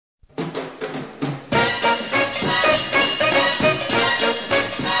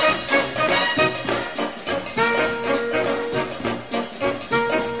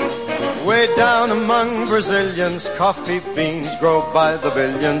young Brazilians, coffee beans grow by the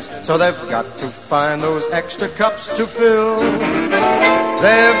billions, so they've got to find those extra cups to fill.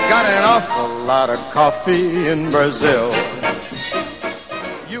 They've got an awful lot of coffee in Brazil.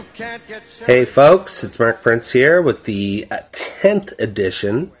 You can't get... Hey folks, it's Mark Prince here with the 10th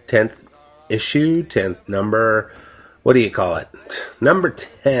edition, 10th issue, 10th number, what do you call it? Number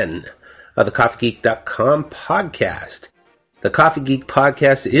 10 of the CoffeeGeek.com podcast. The Coffee Geek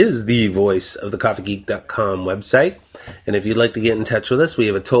podcast is the voice of the CoffeeGeek.com website. And if you'd like to get in touch with us, we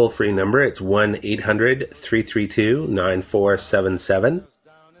have a toll-free number. It's 1-800-332-9477.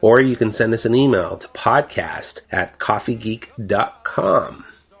 Or you can send us an email to podcast@CoffeeGeek.com.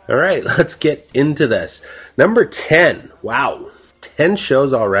 All right, let's get into this. Number 10. Wow, 10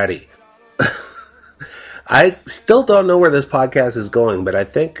 shows already. I still don't know where this podcast is going, but I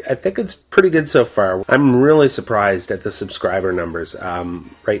think it's pretty good so far. I'm really surprised at the subscriber numbers.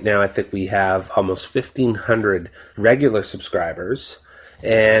 Right now, I think we have almost 1,500 regular subscribers,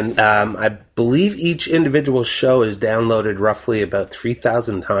 and I believe each individual show is downloaded roughly about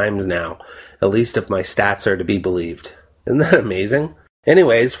 3,000 times now, at least if my stats are to be believed. Isn't that amazing?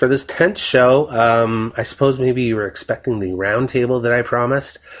 Anyways, for this 10th show, I suppose maybe you were expecting the round table that I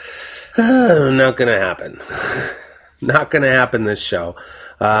promised. Not going to happen. Not going to happen this show.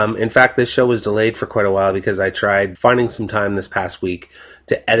 In fact, this show was delayed for quite a while because I tried finding some time this past week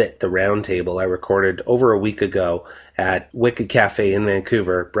to edit the roundtable I recorded over a week ago at Wicked Cafe in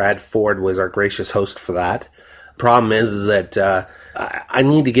Vancouver. Brad Ford was our gracious host for that. Problem is that I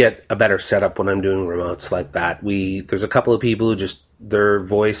need to get a better setup when I'm doing remotes like that. There's a couple of people who just, their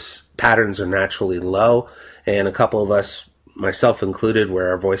voice patterns are naturally low, and a couple of us, myself included, where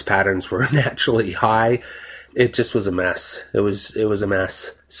our voice patterns were naturally high. It just was a mess. It was a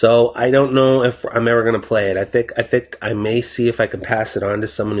mess. So I don't know if I'm ever going to play it. I think I may see if I can pass it on to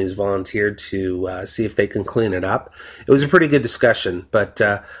someone who's volunteered to see if they can clean it up. It was a pretty good discussion, but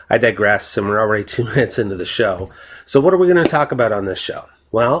I digress, and we're already 2 minutes into the show. So what are we going to talk about on this show?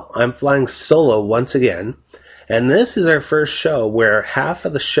 Well, I'm flying solo once again, and this is our first show where half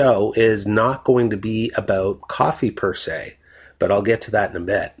of the show is not going to be about coffee per se, but I'll get to that in a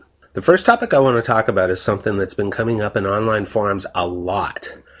bit. The first topic I want to talk about is something that's been coming up in online forums a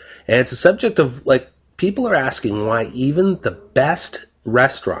lot. And it's a subject of, people are asking why even the best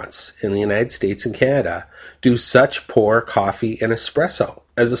restaurants in the United States and Canada do such poor coffee and espresso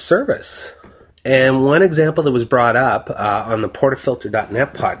as a service. And one example that was brought up on the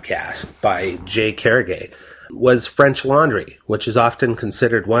portafilter.net podcast by Jay Carragate was French Laundry, which is often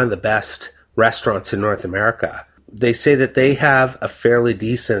considered one of the best restaurants in North America. They say that they have a fairly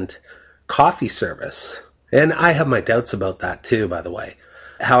decent coffee service, and I have my doubts about that too, by the way.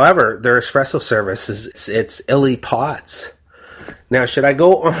 However, their espresso service it's illy pods. Now, should I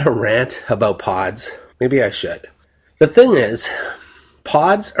go on a rant about pods? Maybe I should. The thing is,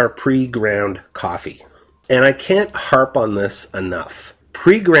 pods are pre-ground coffee, and I can't harp on this enough.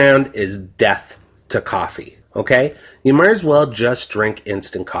 Pre-ground is death to coffee, okay? You might as well just drink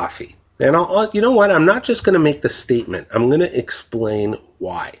instant coffee. And you know what? I'm not just going to make the statement. I'm going to explain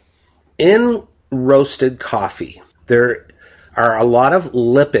why. In roasted coffee, there are a lot of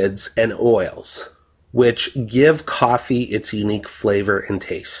lipids and oils which give coffee its unique flavor and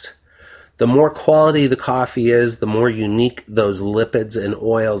taste. The more quality the coffee is, the more unique those lipids and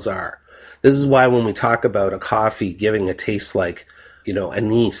oils are. This is why when we talk about a coffee giving a taste like,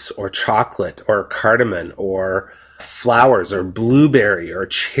 anise or chocolate or cardamom or flowers or blueberry or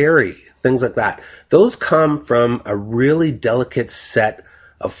cherry, things like that. Those come from a really delicate set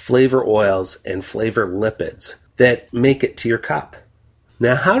of flavor oils and flavor lipids that make it to your cup.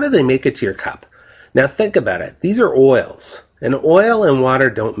 Now, how do they make it to your cup? Now, think about it. These are oils, and oil and water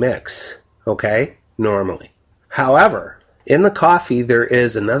don't mix, okay, normally. However, in the coffee, there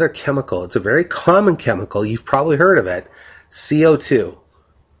is another chemical. It's a very common chemical. You've probably heard of it, CO2.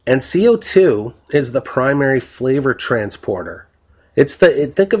 And CO2 is the primary flavor transporter.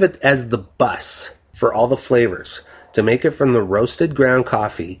 Think of it as the bus for all the flavors to make it from the roasted ground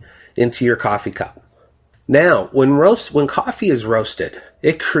coffee into your coffee cup. Now, when coffee is roasted,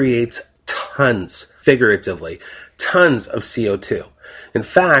 it creates figuratively, tons of CO2. In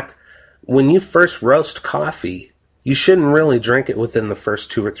fact, when you first roast coffee, you shouldn't really drink it within the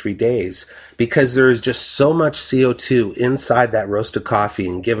first 2 or 3 days because there is just so much CO2 inside that roasted coffee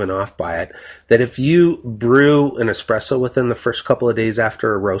and given off by it that if you brew an espresso within the first couple of days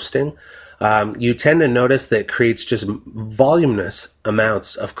after roasting, you tend to notice that it creates just voluminous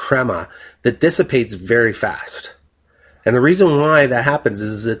amounts of crema that dissipates very fast. And the reason why that happens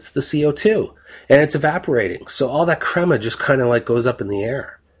is it's the CO2 and it's evaporating. So all that crema just kind of goes up in the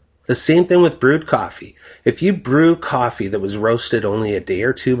air. The same thing with brewed coffee. If you brew coffee that was roasted only a day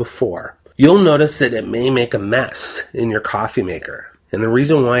or two before, you'll notice that it may make a mess in your coffee maker. And the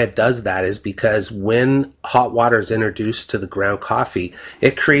reason why it does that is because when hot water is introduced to the ground coffee,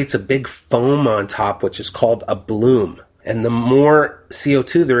 it creates a big foam on top, which is called a bloom. And the more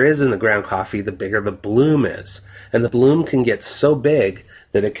CO2 there is in the ground coffee, the bigger the bloom is. And the bloom can get so big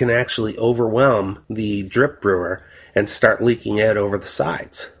that it can actually overwhelm the drip brewer and start leaking out over the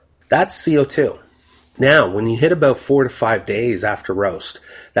sides. That's CO2. Now, when you hit about 4 to 5 days after roast,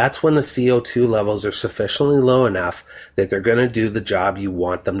 that's when the CO2 levels are sufficiently low enough that they're going to do the job you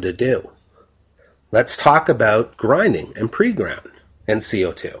want them to do. Let's talk about grinding and pre-ground and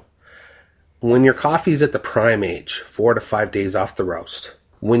CO2. When your coffee's at the prime age, 4 to 5 days off the roast,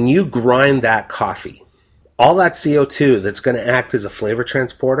 when you grind that coffee, all that CO2 that's going to act as a flavor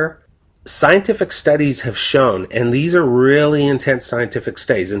transporter, scientific studies have shown, and these are really intense scientific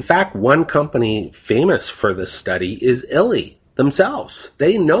studies. In fact, one company famous for this study is Illy themselves.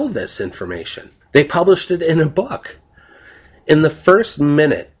 They know this information. They published it in a book. In the first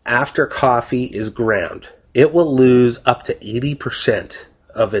minute after coffee is ground, it will lose up to 80%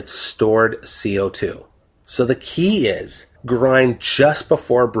 of its stored CO2. So the key is grind just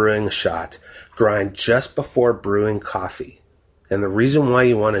before brewing a shot, grind just before brewing coffee. And the reason why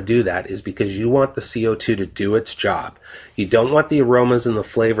you want to do that is because you want the CO2 to do its job. You don't want the aromas and the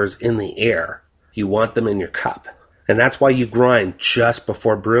flavors in the air. You want them in your cup. And that's why you grind just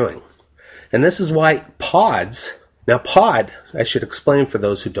before brewing. And this is why pods, now pod, I should explain for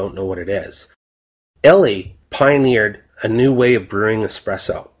those who don't know what it is. Illy pioneered a new way of brewing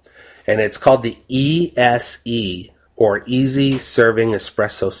espresso. And it's called the ESE, or Easy Serving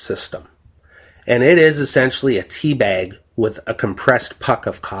Espresso System. And it is essentially a tea bag with a compressed puck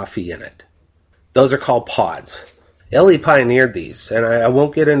of coffee in it. Those are called pods. Illy pioneered these, and I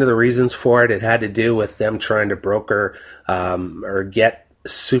won't get into the reasons for it. It had to do with them trying to broker or get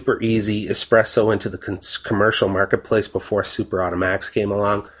super easy espresso into the commercial marketplace before super automatics came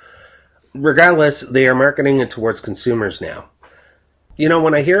along. Regardless, they are marketing it towards consumers now. You know,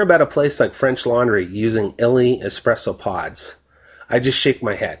 when I hear about a place like French Laundry using Illy espresso pods, I just shake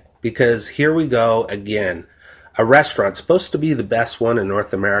my head, because here we go again. A restaurant supposed to be the best one in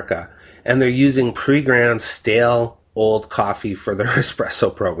North America, and they're using pre-ground stale old coffee for their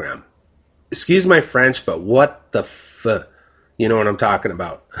espresso program. Excuse my French, but what the you know what I'm talking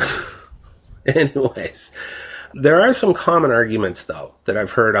about. Anyways, there are some common arguments, though, that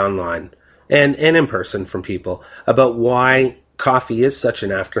I've heard online and in person from people about why coffee is such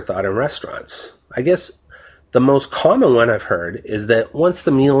an afterthought in restaurants. I guess the most common one I've heard is that once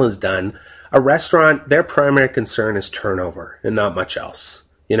the meal is done, a restaurant, their primary concern is turnover and not much else.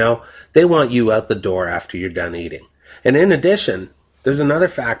 You know, they want you out the door after you're done eating. And in addition, there's another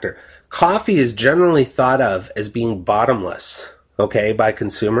factor. Coffee is generally thought of as being bottomless, okay, by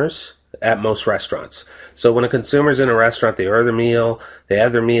consumers at most restaurants. So when a consumer's in a restaurant, they order their meal, they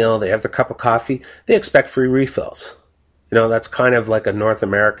have their cup of coffee, they expect free refills. You know, that's kind of like a North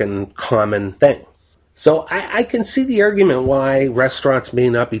American common thing. So I can see the argument why restaurants may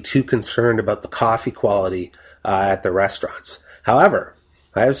not be too concerned about the coffee quality at the restaurants. However,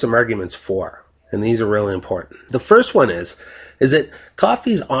 I have some arguments for, and these are really important. The first one is that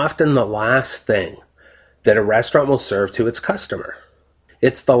coffee is often the last thing that a restaurant will serve to its customer.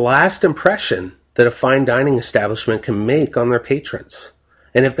 It's the last impression that a fine dining establishment can make on their patrons.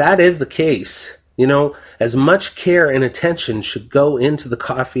 And if that is the case, you know, as much care and attention should go into the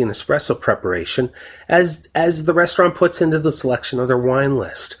coffee and espresso preparation as the restaurant puts into the selection of their wine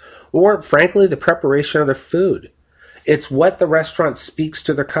list, or frankly, the preparation of their food. It's what the restaurant speaks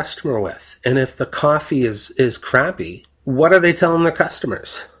to their customer with. And if the coffee is crappy, what are they telling their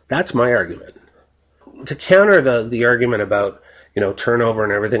customers? That's my argument. To counter the argument about, you know, turnover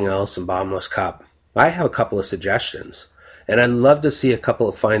and everything else and bottomless cup, I have a couple of suggestions. And I'd love to see a couple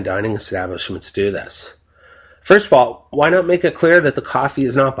of fine dining establishments do this. First of all, why not make it clear that the coffee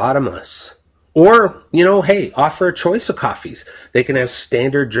is not bottomless? Or, you know, hey, offer a choice of coffees. They can have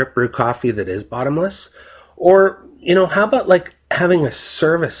standard drip brew coffee that is bottomless. Or, you know, how about like having a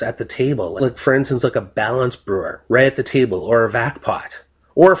service at the table? Like, for instance, like a balance brewer right at the table, or a vac pot,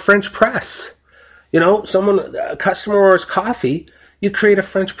 or a French press. You know, a customer orders coffee, you create a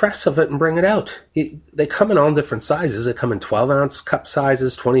French press of it and bring it out. They come in all different sizes. They come in 12-ounce cup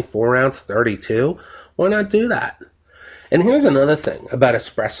sizes, 24-ounce, 32. Why not do that? And here's another thing about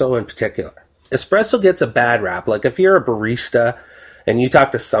espresso in particular. Espresso gets a bad rap. Like if you're a barista and you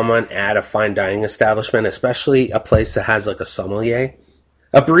talk to someone at a fine dining establishment, especially a place that has like a sommelier,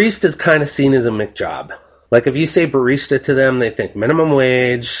 a barista is kind of seen as a McJob. Like if you say barista to them, they think minimum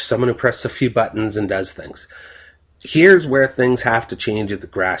wage, someone who presses a few buttons and does things. Here's where things have to change at the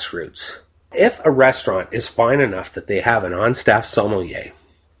grassroots. If a restaurant is fine enough that they have an on-staff sommelier,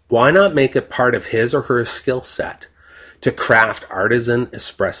 why not make it part of his or her skill set to craft artisan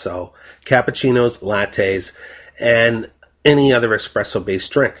espresso, cappuccinos, lattes, and any other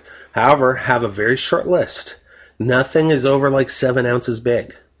espresso-based drink? However, have a very short list. Nothing is over like 7 ounces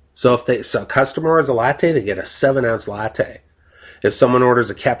big. So if a customer orders a latte, they get a 7-ounce latte. If someone orders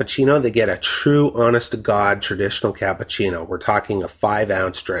a cappuccino, they get a true, honest-to-God traditional cappuccino. We're talking a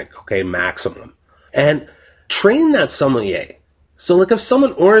 5-ounce drink, okay, maximum. And train that sommelier. So like if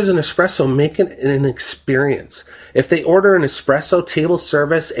someone orders an espresso, make it an experience. If they order an espresso table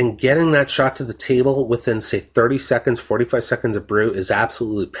service and getting that shot to the table within, say, 30 seconds, 45 seconds of brew is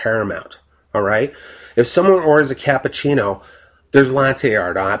absolutely paramount, all right? If someone orders a cappuccino, there's latte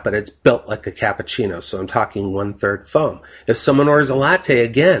art on it, but it's built like a cappuccino, so I'm talking 1/3 foam. If someone orders a latte,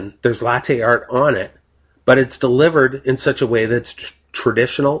 again, there's latte art on it, but it's delivered in such a way that's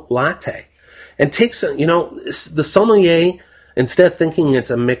traditional latte. And takes, the sommelier, instead of thinking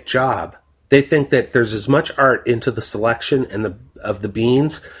it's a mixed job, they think that there's as much art into the selection and of the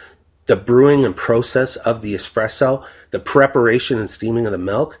beans, the brewing and process of the espresso, the preparation and steaming of the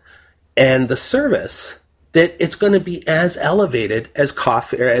milk, and the service, that it's going to be as elevated as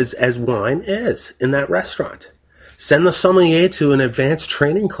coffee or as wine is in that restaurant. Send the sommelier to an advanced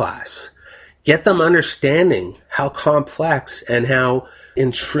training class. Get them understanding how complex and how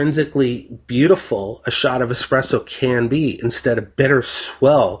intrinsically beautiful a shot of espresso can be instead of bitter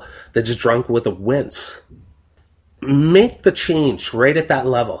swill that's drunk with a wince. Make the change right at that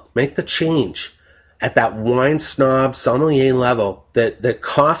level. Make the change at that wine snob sommelier level that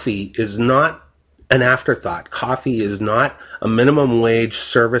coffee is not an afterthought. Coffee is not a minimum wage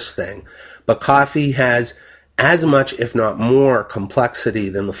service thing, but coffee has as much, if not more, complexity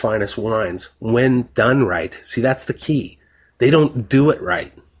than the finest wines when done right. See, that's the key. They don't do it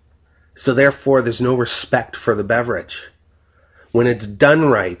right. So therefore, there's no respect for the beverage. When it's done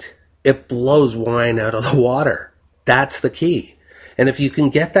right, it blows wine out of the water. That's the key. And if you can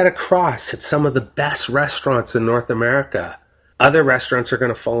get that across at some of the best restaurants in North America, other restaurants are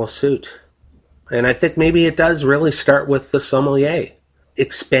going to follow suit. And I think maybe it does really start with the sommelier.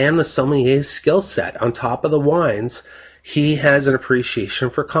 Expand the sommelier's skill set. On top of the wines, he has an appreciation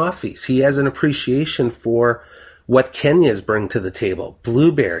for coffees. He has an appreciation for what Kenyas bring to the table.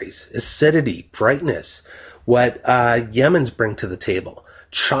 Blueberries, acidity, brightness. What Yemens bring to the table.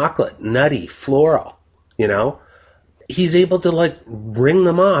 Chocolate, nutty, floral. He's able to bring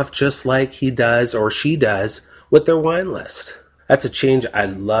them off just like he does or she does with their wine list. That's a change I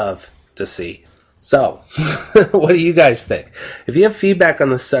love to see. So, what do you guys think? If you have feedback on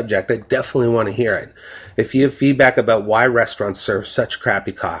the subject, I definitely want to hear it. If you have feedback about why restaurants serve such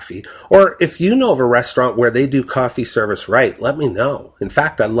crappy coffee, or if you know of a restaurant where they do coffee service right, let me know. In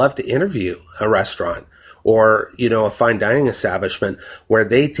fact, I'd love to interview a restaurant or, a fine dining establishment where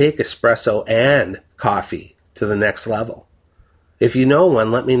they take espresso and coffee to the next level. If you know one,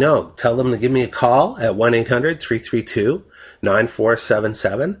 let me know. Tell them to give me a call at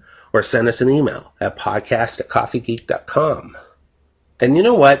 1-800-332-9477. Or send us an email at podcast@coffeegeek.com. And you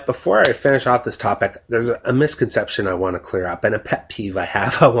know what? Before I finish off this topic, there's a misconception I want to clear up and a pet peeve I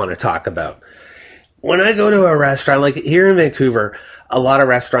have I want to talk about. When I go to a restaurant, like here in Vancouver, a lot of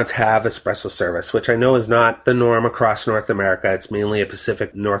restaurants have espresso service, which I know is not the norm across North America. It's mainly a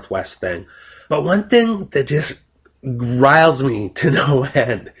Pacific Northwest thing. But one thing that just riles me to no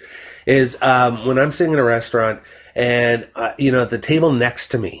end is when I'm sitting in a restaurant and, at the table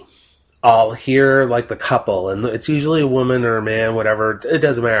next to me, I'll hear the couple, and it's usually a woman or a man, whatever, it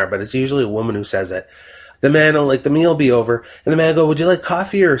doesn't matter, but it's usually a woman who says it. The man will, the meal will be over, and the man will go, would you like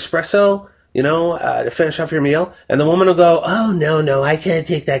coffee or espresso, to finish off your meal? And the woman will go, oh, no, I can't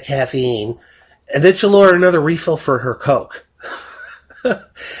take that caffeine. And then she'll order another refill for her Coke.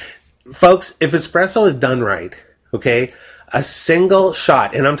 Folks, if espresso is done right, okay, a single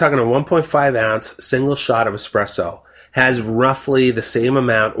shot, and I'm talking a 1.5 ounce single shot of espresso, has roughly the same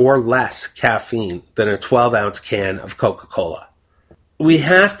amount or less caffeine than a 12-ounce can of Coca-Cola. We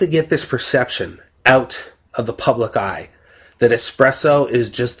have to get this perception out of the public eye that espresso is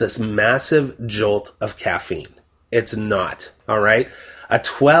just this massive jolt of caffeine. It's not, all right? A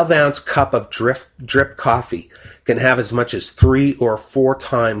 12-ounce cup of drip coffee can have as much as 3 or 4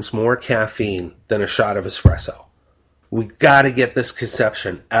 times more caffeine than a shot of espresso. We got to get this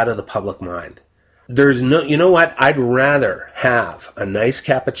conception out of the public mind. There's no, you know what? I'd rather have a nice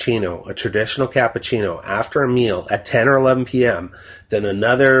cappuccino, a traditional cappuccino after a meal at 10 or 11 p.m. than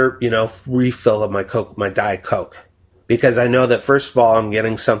another, refill of my Coke, my Diet Coke. Because I know that, first of all, I'm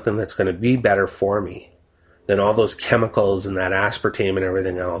getting something that's going to be better for me than all those chemicals and that aspartame and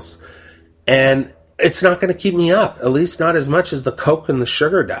everything else. And it's not going to keep me up, at least not as much as the Coke and the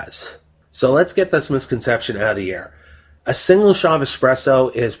sugar does. So let's get this misconception out of the air. A single shot of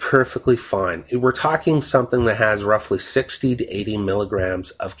espresso is perfectly fine. We're talking something that has roughly 60 to 80 milligrams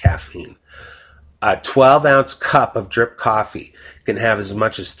of caffeine. A 12-ounce cup of drip coffee can have as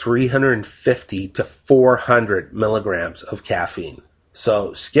much as 350 to 400 milligrams of caffeine.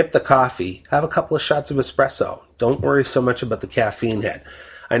 So skip the coffee, have a couple of shots of espresso. Don't worry so much about the caffeine hit.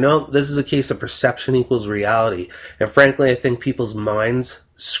 I know this is a case of perception equals reality, and frankly, I think people's minds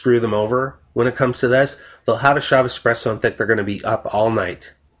screw them over when it comes to this. They'll have a shot of espresso and think they're going to be up all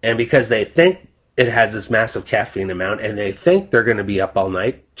night. And because they think it has this massive caffeine amount and they think they're going to be up all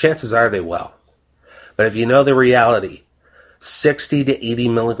night, chances are they will. But if you know the reality, 60 to 80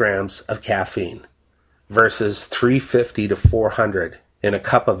 milligrams of caffeine versus 350 to 400 in a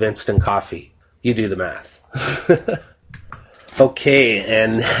cup of instant coffee, you do the math. Okay,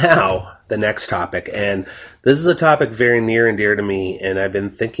 and now the next topic. And this is a topic very near and dear to me, and I've been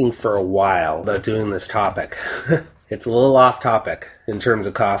thinking for a while about doing this topic. It's a little off topic in terms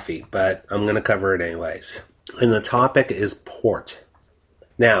of coffee, but I'm going to cover it anyways. And the topic is port.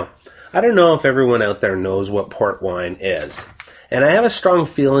 Now, I don't know if everyone out there knows what port wine is. And I have a strong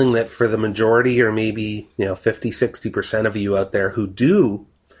feeling that for the majority, or maybe 50-60% of you out there who do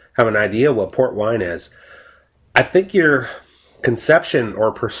have an idea what port wine is, I think your conception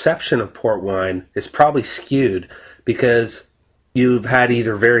or perception of port wine is probably skewed because you've had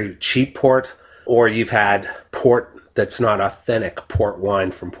either very cheap port or you've had port that's not authentic port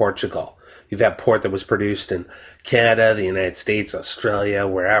wine from Portugal. You've had port that was produced in Canada, the United States, Australia,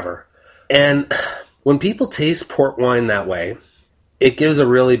 wherever. And when people taste port wine that way, it gives a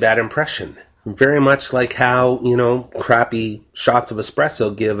really bad impression. Very much like how, crappy shots of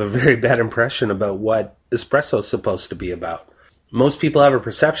espresso give a very bad impression about what espresso is supposed to be about. Most people have a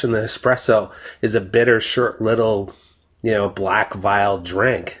perception that espresso is a bitter, short, little, black vial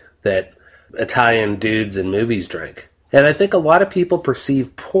drink that Italian dudes in movies drink. And I think a lot of people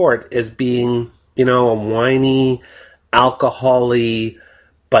perceive port as being, a whiny, alcohol-y,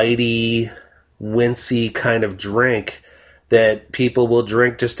 bitey, wincy kind of drink that people will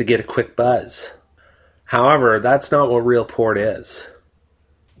drink just to get a quick buzz. However, that's not what real port is.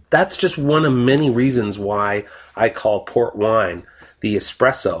 That's just one of many reasons why I call port wine the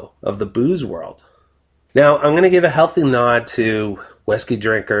espresso of the booze world. Now, I'm going to give a healthy nod to whiskey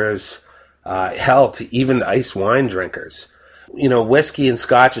drinkers, to even ice wine drinkers. Whiskey and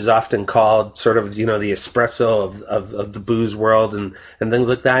scotch is often called sort of, the espresso of the booze world and things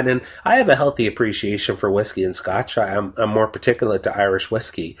like that. And I have a healthy appreciation for whiskey and scotch. I'm more particular to Irish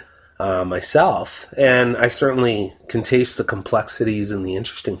whiskey myself, and I certainly can taste the complexities and the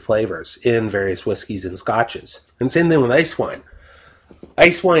interesting flavors in various whiskeys and scotches. And same thing with ice wine.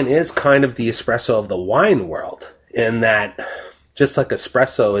 Ice wine is kind of the espresso of the wine world in that, just like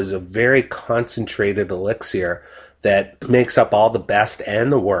espresso is a very concentrated elixir that makes up all the best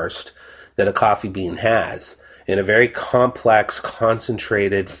and the worst that a coffee bean has in a very complex,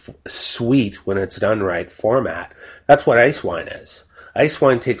 concentrated, sweet, when it's done right, format. That's what ice wine is. Ice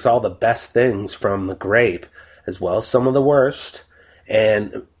wine takes all the best things from the grape, as well as some of the worst,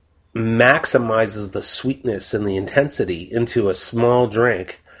 and maximizes the sweetness and the intensity into a small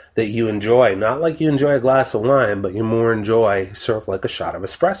drink that you enjoy. Not like you enjoy a glass of wine, but you more enjoy sort of like a shot of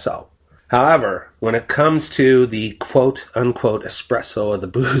espresso. However, when it comes to the quote-unquote espresso of the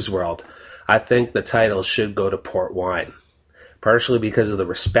booze world, I think the title should go to port wine, partially because of the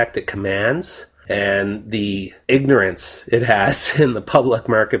respect it commands and the ignorance it has in the public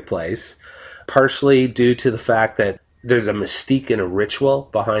marketplace, partially due to the fact that there's a mystique and a ritual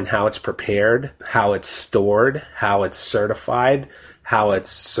behind how it's prepared, how it's stored, how it's certified, how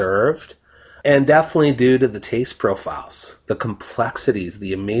it's served, and definitely due to the taste profiles, the complexities,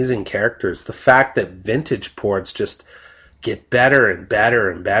 the amazing characters, the fact that vintage ports just get better and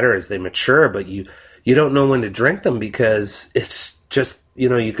better and better as they mature, but you don't know when to drink them because it's just,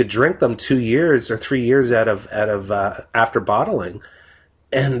 you could drink them 2 years or 3 years out of after bottling,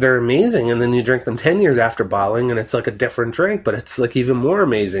 and they're amazing, and then you drink them 10 years after bottling, and it's like a different drink, but it's like even more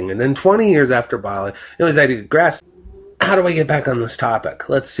amazing, and then 20 years after bottling. Anyways, I digress. How do I get back on this topic?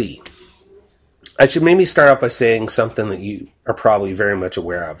 Let's see. I should maybe start out by saying something that you are probably very much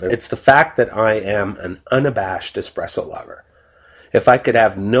aware of. It's the fact that I am an unabashed espresso lover. If I could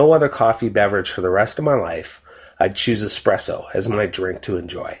have no other coffee beverage for the rest of my life, I'd choose espresso as my drink to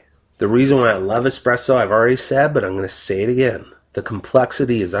enjoy. The reason why I love espresso, I've already said, but I'm going to say it again. The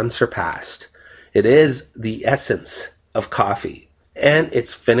complexity is unsurpassed. It is the essence of coffee. And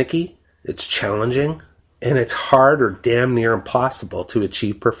it's finicky, it's challenging, and it's hard or damn near impossible to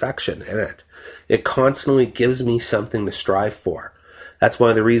achieve perfection in it. It constantly gives me something to strive for. That's one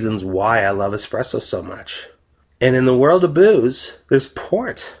of the reasons why I love espresso so much. And in the world of booze, there's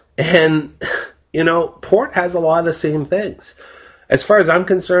port. And, port has a lot of the same things. As far as I'm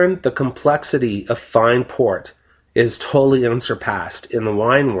concerned, the complexity of fine port is totally unsurpassed in the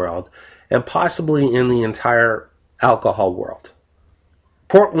wine world and possibly in the entire alcohol world.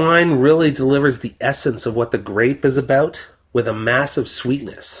 Port wine really delivers the essence of what the grape is about with a massive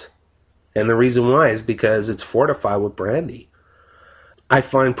sweetness. And the reason why is because it's fortified with brandy. I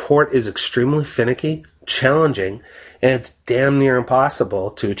find port is extremely finicky, challenging, and it's damn near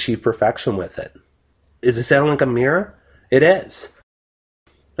impossible to achieve perfection with it. Does it sound like a mirror? It is.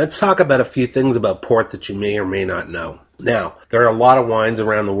 Let's talk about a few things about port that you may or may not know. Now, there are a lot of wines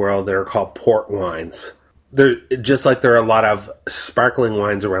around the world that are called port wines. Just like there are a lot of sparkling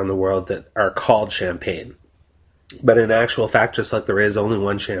wines around the world that are called champagne. But in actual fact, just like there is only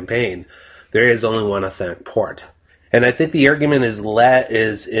one champagne, there is only one authentic port. And I think the argument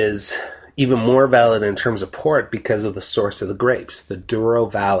is even more valid in terms of port because of the source of the grapes, the Douro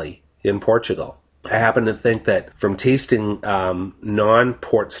Valley in Portugal. I happen to think that from tasting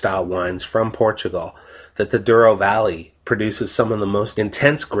non-port style wines from Portugal, that the Douro Valley produces some of the most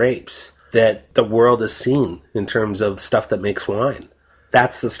intense grapes that the world has seen in terms of stuff that makes wine.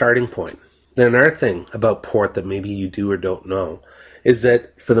 That's the starting point. Then another thing about port that maybe you do or don't know is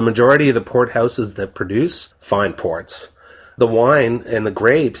that for the majority of the port houses that produce fine ports, the wine and the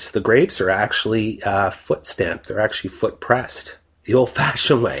grapes are actually foot stamped. They're actually foot pressed, the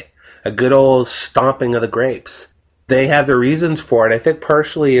old-fashioned way. A good old stomping of the grapes. They have their reasons for it. I think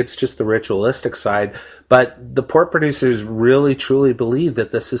partially it's just the ritualistic side, but the port producers really truly believe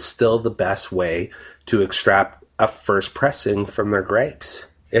that this is still the best way to extract a first pressing from their grapes.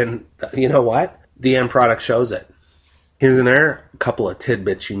 And you know what? The end product shows it. Here's another couple of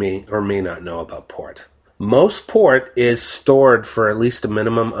tidbits you may or may not know about port. Most port is stored for at least a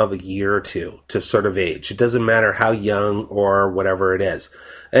minimum of a year or two to sort of age. It doesn't matter how young or whatever it is.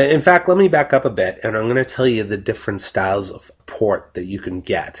 In fact, let me back up a bit, and I'm going to tell you the different styles of port that you can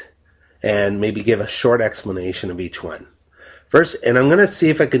get, and maybe give a short explanation of each one. First, and I'm going to see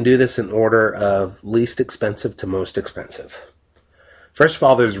if I can do this in order of least expensive to most expensive. First of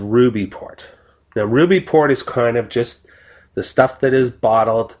all, there's ruby port. Now, ruby port is kind of just the stuff that is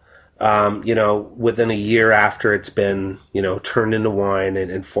bottled, within a year after it's been, turned into wine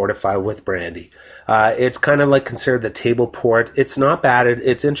and fortified with brandy. It's kind of like considered the table port. It's not bad.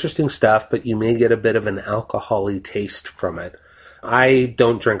 It's interesting stuff, but you may get a bit of an alcohol-y taste from it. I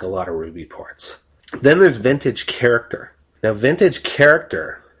don't drink a lot of ruby ports. Then there's vintage character. Now, vintage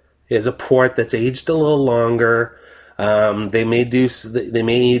character is a port that's aged a little longer. They may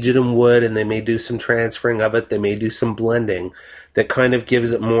age it in wood, and they may do some transferring of it. They may do some blending that kind of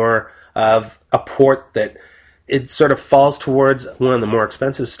gives it more of a port that it sort of falls towards one of the more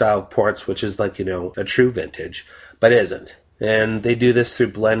expensive style ports, which is like, a true vintage, but isn't. And they do this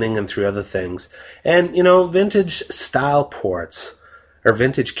through blending and through other things. And, vintage style ports or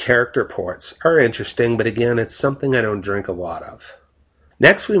vintage character ports are interesting, but again, it's something I don't drink a lot of.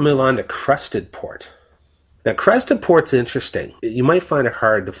 Next, we move on to crusted port. Now, crusted port's interesting. You might find it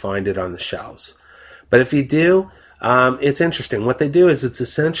hard to find it on the shelves. But if you do, it's interesting. What they do is it's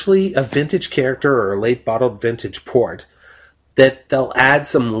essentially a vintage character or a late bottled vintage port that they'll add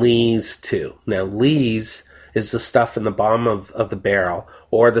some lees to. Now, lees is the stuff in the bottom of the barrel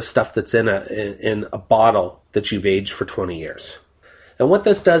or the stuff that's in a bottle that you've aged for 20 years. And what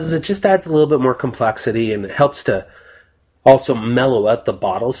this does is it just adds a little bit more complexity, and it helps to also mellow out the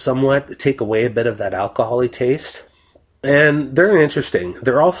bottle somewhat, take away a bit of that alcohol-y taste. And they're interesting.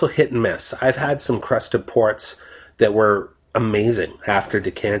 They're also hit and miss. I've had some crusted ports that were amazing after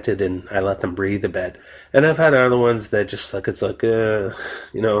decanted and I let them breathe a bit. And I've had other ones that just it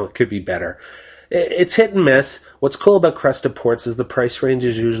could be better. It's hit and miss. What's cool about crusted ports is the price range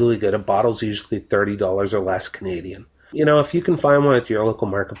is usually good. A bottle's usually $30 or less Canadian. If you can find one at your local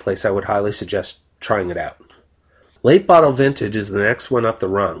marketplace, I would highly suggest trying it out. Late bottle vintage is the next one up the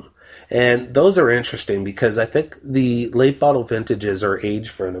rung. And those are interesting because I think the late bottle vintages are aged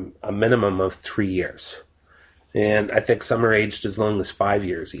for a minimum of 3 years. And I think some are aged as long as 5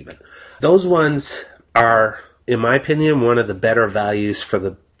 years even. Those ones are, in my opinion, one of the better values for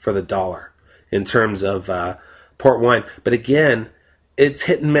the dollar in terms of port wine. But again, it's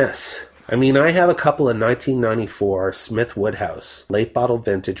hit and miss. I mean, I have a couple of 1994 Smith Woodhouse late bottle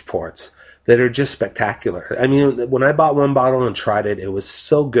vintage ports that are just spectacular. I mean, when I bought one bottle and tried it, it was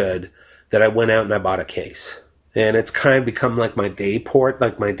so good that I went out and I bought a case. And it's kind of become like my day port,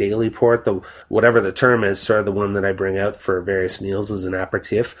 like my daily port, the whatever the term is, sort of the one that I bring out for various meals as an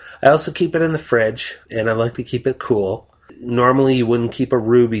aperitif. I also keep it in the fridge, and I like to keep it cool. Normally, you wouldn't keep a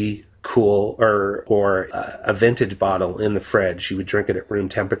ruby cool or a vintage bottle in the fridge. You would drink it at room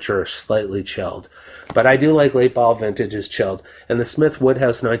temperature or slightly chilled. But I do like late bottle vintages chilled. And the Smith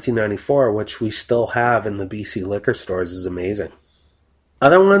Woodhouse 1994, which we still have in the BC liquor stores, is amazing.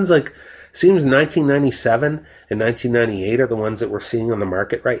 Other ones like seems 1997 and 1998 are the ones that we're seeing on the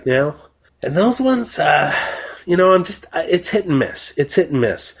market right now. And those ones, it's hit and miss. It's hit and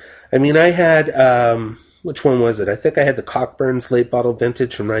miss. I mean, I had, which one was it? I think I had the Cockburn's late bottle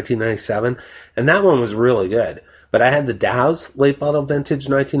vintage from 1997, and that one was really good. But I had the Dow's late bottle vintage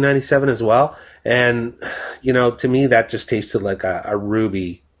 1997 as well, and, to me that just tasted like a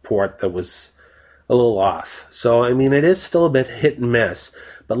ruby port that was a little off. So, I mean, it is still a bit hit and miss.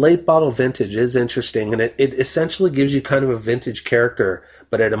 But late bottle vintage is interesting, and it essentially gives you kind of a vintage character,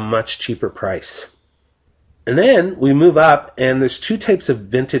 but at a much cheaper price. And then we move up, and there's two types of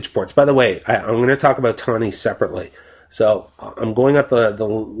vintage ports. By the way, I'm going to talk about tawnies separately. So I'm going up the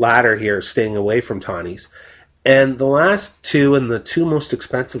ladder here, staying away from tawnies. And the last two, and the two most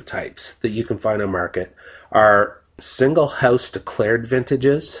expensive types that you can find on market, are single house declared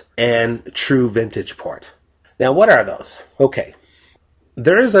vintages and true vintage port. Now, what are those? Okay.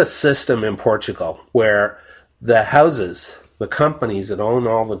 There is a system in Portugal where the houses, the companies that own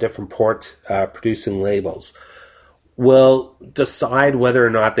all the different port producing labels, will decide whether or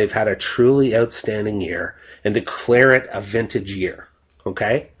not they've had a truly outstanding year and declare it a vintage year.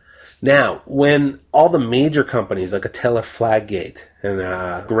 Okay? Now, when all the major companies like Taylor Fladgate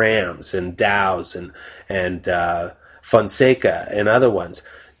and Graham's and Dow's and Fonseca and other ones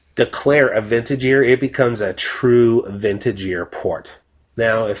declare a vintage year, it becomes a true vintage year port.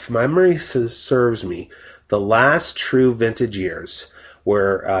 Now, if memory serves me, the last true vintage years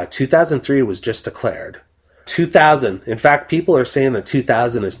were 2003 was just declared. 2000, in fact, people are saying that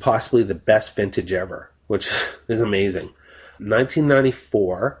 2000 is possibly the best vintage ever, which is amazing.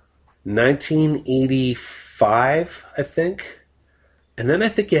 1994, 1985, I think. And then I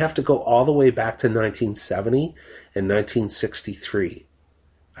think you have to go all the way back to 1970 and 1963.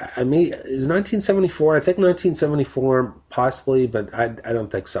 I mean, is 1974? I think 1974 possibly, but I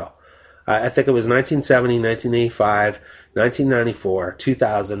don't think so. I think it was 1970, 1985, 1994,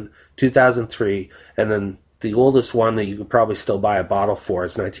 2000, 2003, and then the oldest one that you could probably still buy a bottle for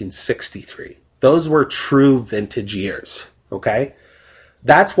is 1963. Those were true vintage years, okay?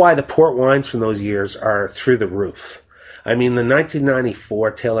 That's why the port wines from those years are through the roof. I mean, the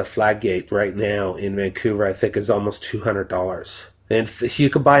 1994 Taylor Fladgate right now in Vancouver, I think, is almost $200. And you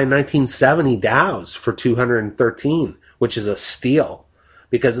could buy a 1970 Dow's for $213, which is a steal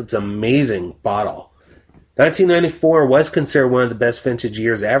because it's an amazing bottle. 1994 was considered one of the best vintage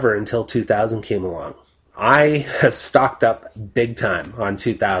years ever until 2000 came along. I have stocked up big time on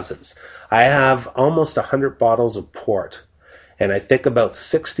 2000s. I have almost 100 bottles of port, and I think about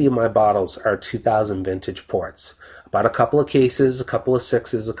 60 of my bottles are 2000 vintage ports. About a couple of cases, a couple of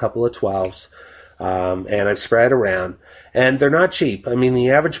 6s, a couple of 12s. And I spread around, and they're not cheap. I mean,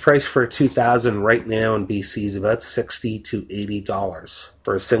 the average price for a 2000 right now in BC is about $60 to $80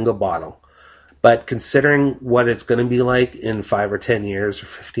 for a single bottle. But considering what it's going to be like in 5 or 10 years or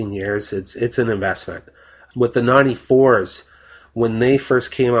 15 years, it's an investment. With the 94s, when they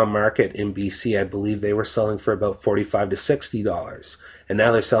first came on market in BC, I believe they were selling for about $45 to $60, and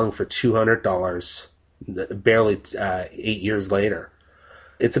now they're selling for $200, barely 8 years later.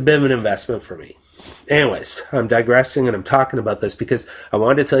 It's a bit of an investment for me. Anyways, I'm digressing and I'm talking about this because I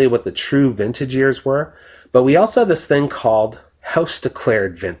wanted to tell you what the true vintage years were. But we also have this thing called house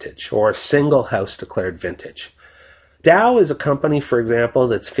declared vintage or single house declared vintage. Dow is a company, for example,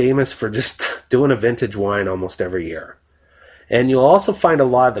 that's famous for just doing a vintage wine almost every year. And you'll also find a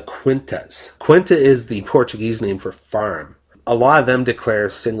lot of the quintas. Quinta is the Portuguese name for farm. A lot of them declare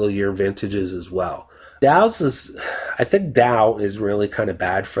single year vintages as well. I think Dow is really kind of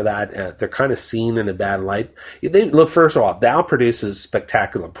bad for that. They're kind of seen in a bad light. Look, first of all, Dow produces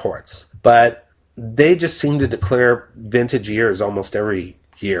spectacular ports, but they just seem to declare vintage years almost every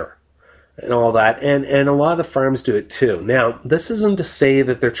year and all that. And a lot of the farms do it too. Now, this isn't to say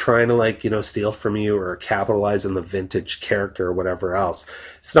that they're trying to steal from you or capitalize on the vintage character or whatever else.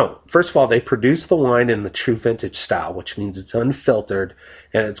 So, no, first of all, they produce the wine in the true vintage style, which means it's unfiltered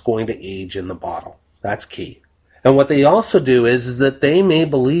and it's going to age in the bottle. That's key. And what they also do is that they may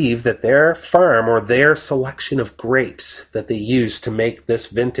believe that their farm or their selection of grapes that they use to make this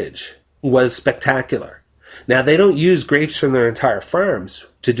vintage was spectacular. Now, they don't use grapes from their entire farms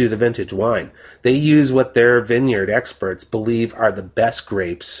to do the vintage wine. They use what their vineyard experts believe are the best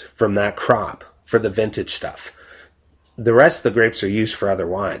grapes from that crop for the vintage stuff. The rest of the grapes are used for other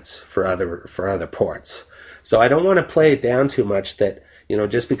wines, for other ports. So I don't want to play it down too much that,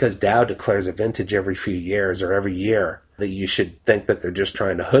 just because Dow declares a vintage every few years or every year, that you should think that they're just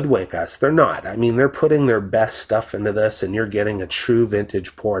trying to hoodwink us. They're not. I mean, they're putting their best stuff into this, and you're getting a true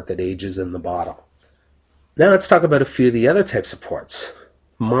vintage port that ages in the bottle. Now let's talk about a few of the other types of ports.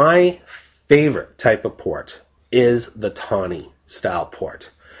 My favorite type of port is the tawny style port.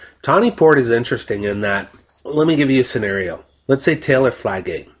 Tawny port is interesting in that, let me give you a scenario. Let's say Taylor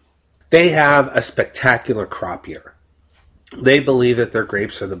Flagate. They have a spectacular crop year. They believe that their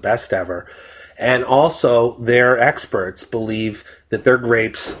grapes are the best ever. And also, their experts believe that their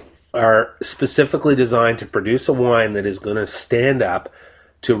grapes are specifically designed to produce a wine that is going to stand up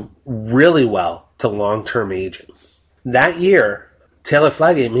to really well to long-term aging. That year, Taylor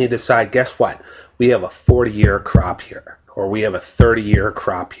Flagate may decide, guess what? We have a 40-year crop here, or we have a 30-year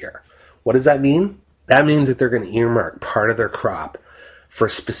crop here. What does that mean? That means that they're going to earmark part of their crop for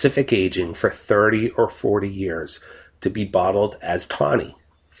specific aging for 30 or 40 years to be bottled as tawny,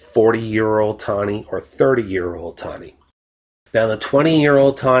 40-year-old tawny or 30-year-old tawny. Now the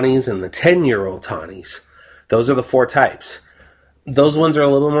 20-year-old tawnies and the 10-year-old tawnies, those are the four types. Those ones are a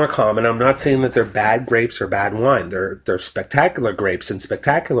little more common. I'm not saying that they're bad grapes or bad wine. They're spectacular grapes and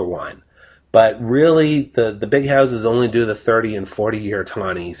spectacular wine. But really, the big houses only do the 30 and 40-year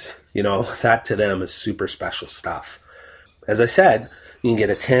tawnies. That to them is super special stuff. As I said, you can get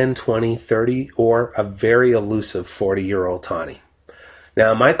a 10, 20, 30, or a very elusive 40-year-old tawny.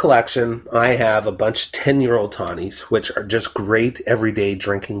 Now, in my collection, I have a bunch of 10-year-old tawnies, which are just great everyday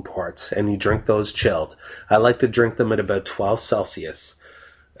drinking ports, and you drink those chilled. I like to drink them at about 12 Celsius.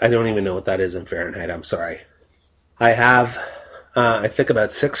 I don't even know what that is in Fahrenheit, I'm sorry. I have, I think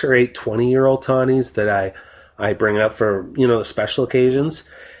about 6 or 8 20-year-old tawnies that I bring up for, the special occasions,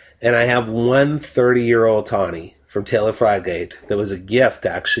 and I have one 30-year-old tawny from Taylor Flagate that was a gift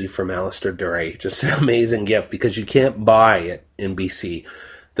actually from Alistair Dury. Just an amazing gift because you can't buy it in BC.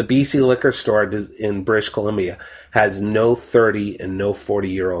 The BC liquor store in British Columbia has no 30 and no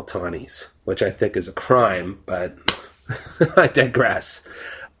 40-year-old tawnies, which I think is a crime, but I digress.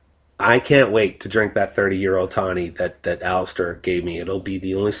 I can't wait to drink that 30-year-old tawny that Alistair gave me. It'll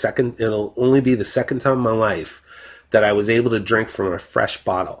only be the second time in my life that I was able to drink from a fresh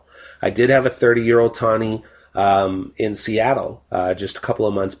bottle. I did have a 30-year-old tawny in Seattle just a couple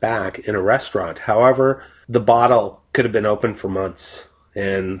of months back in a restaurant. However, the bottle could have been open for months,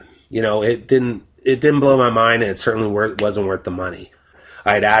 and it didn't blow my mind, and it certainly wasn't worth the money.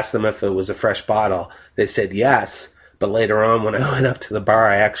 I had asked them if it was a fresh bottle. They said yes, but later on when I went up to the bar,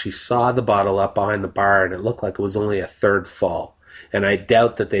 I actually saw the bottle up behind the bar, and it looked like it was only a third full, and I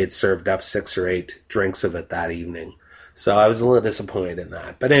doubt that they had served up 6 or 8 drinks of it that evening. So I was a little disappointed in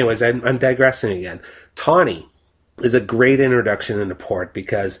that. But anyways, I'm digressing again. Tawny is a great introduction into port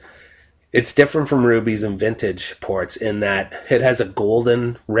because it's different from rubies and vintage ports in that it has a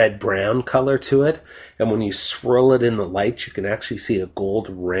golden red-brown color to it. And when you swirl it in the light, you can actually see a gold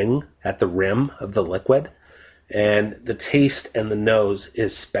ring at the rim of the liquid. And the taste and the nose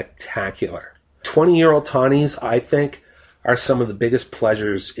is spectacular. 20-year-old tawnies, I think, are some of the biggest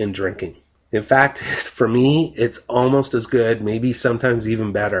pleasures in drinking. In fact, for me, it's almost as good, maybe sometimes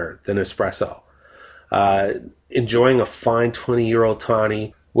even better than espresso. Enjoying a fine 20-year-old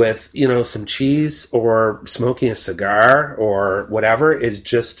tawny with, some cheese or smoking a cigar or whatever is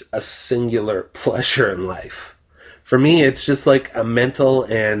just a singular pleasure in life. For me, it's just like a mental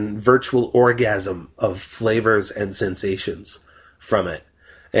and virtual orgasm of flavors and sensations from it.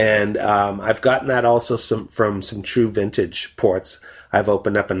 And I've gotten that also from some true vintage ports. I've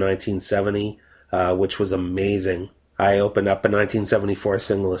opened up a 1970, which was amazing. I opened up a 1974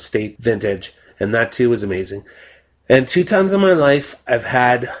 single estate vintage, and that too was amazing. And 2 times in my life, I've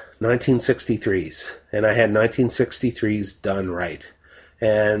had 1963s, and I had 1963s done right.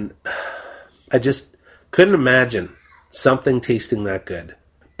 And I just couldn't imagine something tasting that good.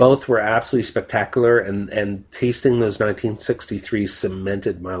 Both were absolutely spectacular, and tasting those 1963s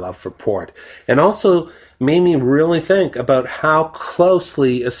cemented my love for port. And also made me really think about how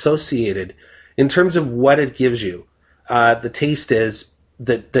closely associated, in terms of what it gives you, the taste is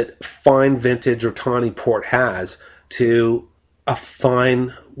that fine vintage or tawny port has to a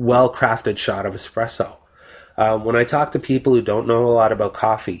fine, well-crafted shot of espresso. When I talk to people who don't know a lot about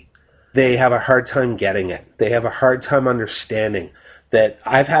coffee, they have a hard time getting it. They have a hard time understanding that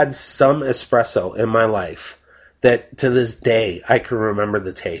I've had some espresso in my life that to this day I can remember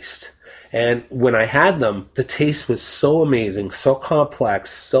the taste. And when I had them, the taste was so amazing, so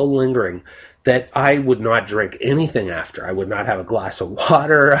complex, so lingering that I would not drink anything after. I would not have a glass of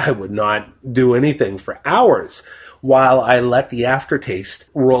water. I would not do anything for hours while I let the aftertaste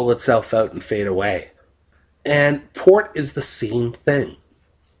roll itself out and fade away. And port is the same thing.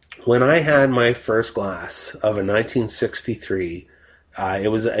 When I had my first glass of a 1963,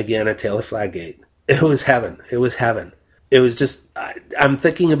 it was again a Taylor Flaggate. It was heaven. It was heaven. It was just, I'm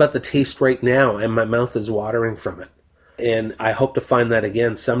thinking about the taste right now, and my mouth is watering from it. And I hope to find that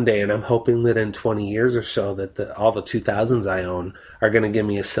again someday, and I'm hoping that in 20 years or so that all the 2000s I own are going to give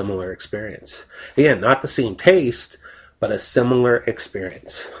me a similar experience. Again, not the same taste, but a similar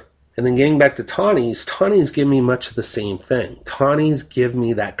experience. And then getting back to tawnies give me much of the same thing. Tawnies give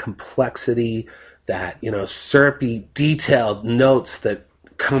me that complexity, that, syrupy, detailed notes that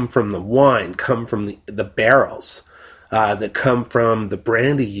come from the wine, come from the barrels, that come from the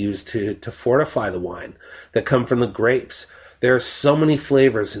brandy used to fortify the wine, that come from the grapes. There are so many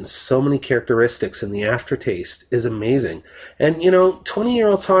flavors and so many characteristics, and the aftertaste is amazing. And,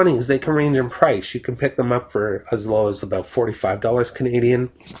 20-year-old tawnies, they can range in price. You can pick them up for as low as about $45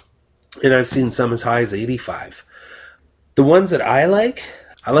 Canadian, and I've seen some as high as $85. The ones that I like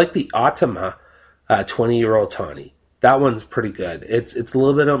the Atama 20-year-old tawny. That one's pretty good. It's a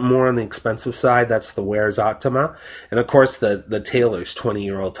little bit more on the expensive side. That's the Ware's Optima. And of course the Taylor's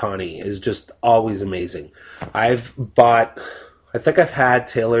 20-year-old tawny is just always amazing. I think I've had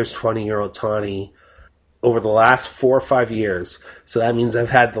Taylor's 20-year-old tawny over the last 4 or 5 years. So that means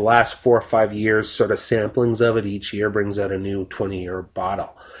I've had the last 4 or 5 years sort of samplings of it. Each year brings out a new 20-year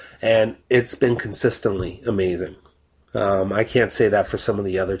bottle. And it's been consistently amazing. I can't say that for some of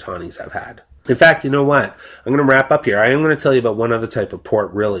the other tawnies I've had. In fact, you know what? I'm going to wrap up here. I am going to tell you about one other type of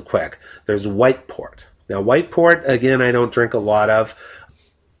port really quick. There's white port. Now, white port, again, I don't drink a lot of.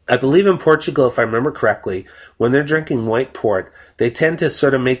 I believe in Portugal, if I remember correctly, when they're drinking white port, they tend to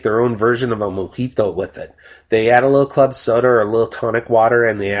sort of make their own version of a mojito with it. They add a little club soda or a little tonic water,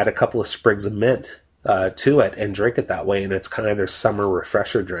 and they add a couple of sprigs of mint to it and drink it that way, and it's kind of their summer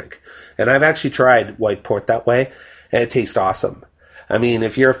refresher drink. And I've actually tried white port that way, and it tastes awesome. I mean,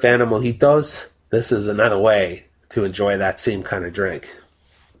 if you're a fan of mojitos, this is another way to enjoy that same kind of drink.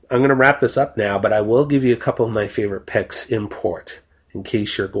 I'm going to wrap this up now, but I will give you a couple of my favorite picks in port in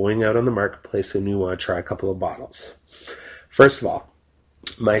case you're going out on the marketplace and you want to try a couple of bottles. First of all,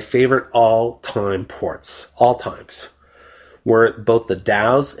 my favorite all-time ports, all times, were both the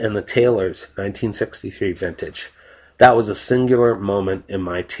Dow's and the Taylor's 1963 vintage. That was a singular moment in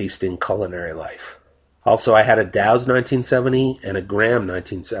my tasting culinary life. Also, I had a Dow's 1970 and a Graham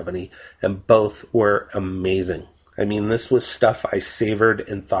 1970, and both were amazing. I mean, this was stuff I savored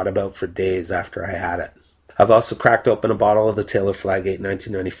and thought about for days after I had it. I've also cracked open a bottle of the Taylor Flaggate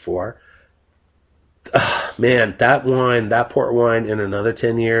 1994. Man, that port wine in another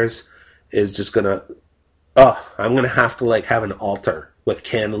 10 years is just I'm going to have to have an altar with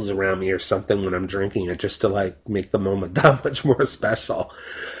candles around me or something when I'm drinking it just to make the moment that much more special.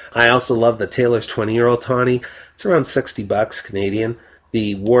 I also love the Taylor's 20-year-old tawny. It's around $60 Canadian.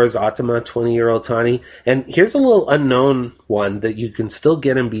 The Ware's Optima 20-year-old tawny. And here's a little unknown one that you can still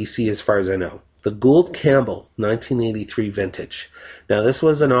get in BC as far as I know. The Gould Campbell 1983 vintage. Now this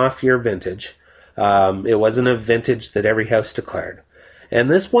was an off-year vintage. It wasn't a vintage that every house declared. And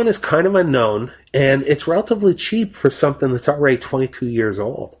this one is kind of unknown, and it's relatively cheap for something that's already 22 years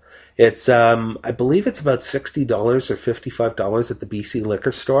old. It's, I believe it's about $60 or $55 at the BC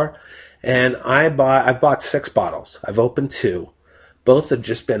liquor store. And I've bought 6 bottles. I've opened 2. Both have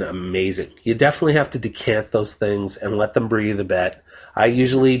just been amazing. You definitely have to decant those things and let them breathe a bit. I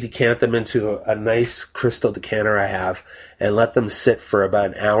usually decant them into a nice crystal decanter I have and let them sit for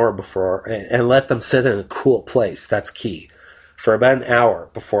about an hour before, and let them sit in a cool place. That's key. For about an hour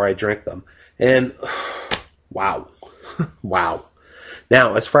before I drink them. And wow. Wow.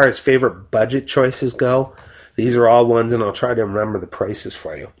 Now, as far as favorite budget choices go, these are all ones, and I'll try to remember the prices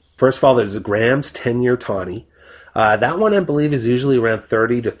for you. First of all, there's the Graham's 10-year tawny. That one, I believe, is usually around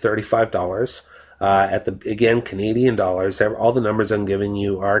 $30 to $35 again, Canadian dollars. All the numbers I'm giving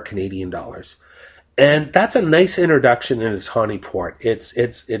you are Canadian dollars. And that's a nice introduction into tawny port. It's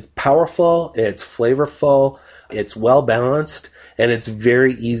powerful, it's flavorful, it's well-balanced, and it's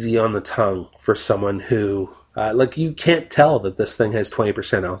very easy on the tongue for someone who... you can't tell that this thing has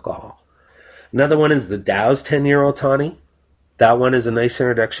 20% alcohol. Another one is the Dow's 10-year-old tawny. That one is a nice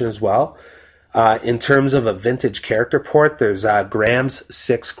introduction as well. In terms of a vintage character port, there's Graham's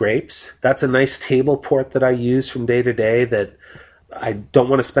 6 Grapes. That's a nice table port that I use from day to day that I don't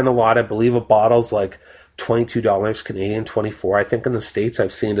want to spend a lot. I believe a bottle's like $22 Canadian, 24. I think in the States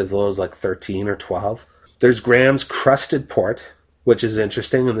I've seen it as low as like 13 or 12. There's Graham's Crusted Port, which is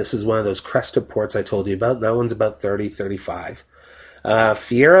interesting, and this is one of those crusted ports I told you about. That one's about 30, 35.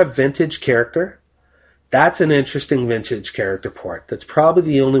 Fiera Vintage Character. That's an interesting vintage character port. That's probably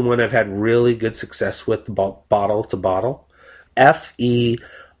the only one I've had really good success with bottle to bottle. Ferreira.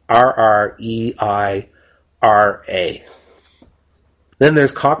 Then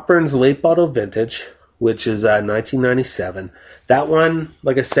there's Cockburn's Late Bottle Vintage, which is 1997. That one,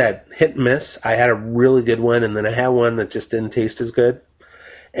 like I said, hit and miss. I had a really good one, and then I had one that just didn't taste as good.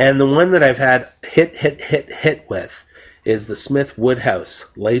 And the one that I've had hit with is the Smith Woodhouse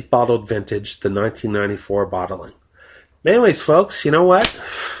Late Bottled Vintage, the 1994 bottling. Anyways, folks, you know what?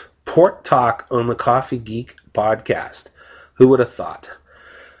 Port talk on the Coffee Geek podcast. Who would have thought?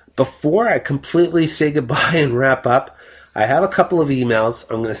 Before I completely say goodbye and wrap up, I have a couple of emails.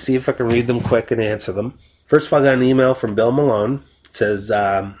 I'm going to see if I can read them quick and answer them. First of all, I got an email from Bill Malone. It says,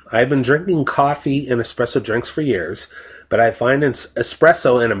 I've been drinking coffee and espresso drinks for years, but I find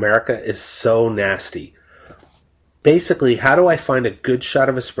espresso in America is so nasty. Basically, how do I find a good shot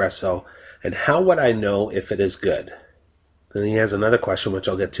of espresso, and how would I know if it is good? Then he has another question, which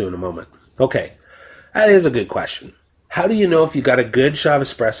I'll get to in a moment. Okay, that is a good question. How do you know if you got a good shot of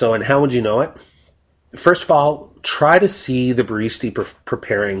espresso, and how would you know it? First of all, try to see the barista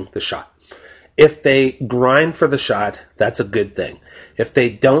preparing the shot. If they grind for the shot, that's a good thing. If they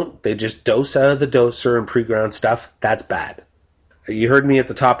don't, they just dose out of the doser and pre-ground stuff, that's bad. You heard me at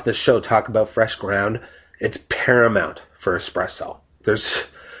the top of the show talk about fresh ground. It's paramount for espresso.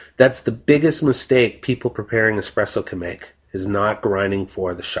 That's the biggest mistake people preparing espresso can make, is not grinding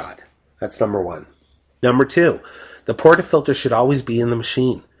for the shot. That's number one. Number two, the portafilter should always be in the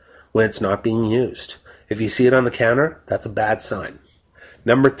machine when it's not being used. If you see it on the counter, that's a bad sign.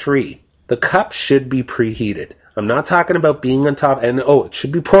 Number three, the cup should be preheated. I'm not talking about being on top, and it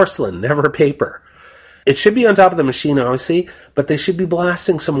should be porcelain, never paper. It should be on top of the machine, obviously, but they should be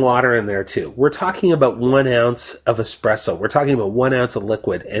blasting some water in there too. We're talking about 1 ounce of espresso. We're talking about 1 ounce of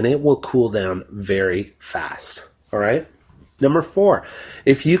liquid, and it will cool down very fast. All right? Number four,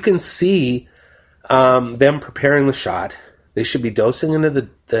 if you can see them preparing the shot, they should be dosing into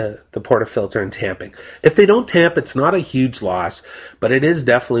the portafilter and tamping. If they don't tamp, it's not a huge loss, but it is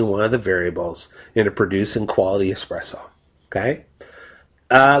definitely one of the variables into producing quality espresso. Okay?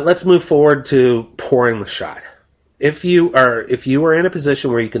 Let's move forward to pouring the shot. If you are in a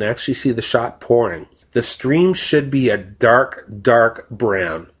position where you can actually see the shot pouring, the stream should be a dark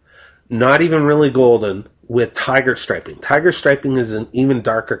brown, not even really golden, with tiger striping. Tiger striping is an even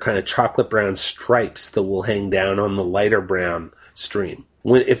darker kind of chocolate brown stripes that will hang down on the lighter brown stream.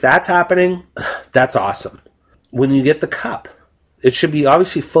 If that's happening, that's awesome. When you get the cup, it should be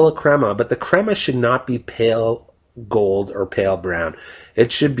obviously full of crema, but the crema should not be pale gold or pale brown.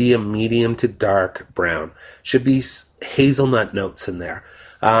 It should be a medium to dark brown. Should be hazelnut notes in there.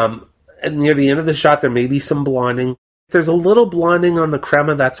 And near the end of the shot, there may be some blonding. If there's a little blonding on the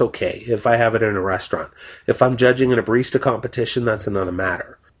crema, that's okay if I have it in a restaurant. If I'm judging in a barista competition, that's another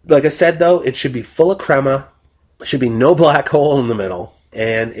matter. Like I said, though, it should be full of crema. There should be no black hole in the middle.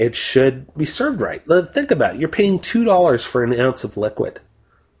 And it should be served right. Think about it. You're paying $2 for an ounce of liquid.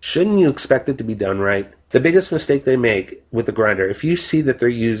 Shouldn't you expect it to be done right? The biggest mistake they make with the grinder, if you see that they're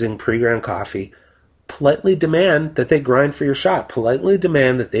using pre-ground coffee, politely demand that they grind for your shot. Politely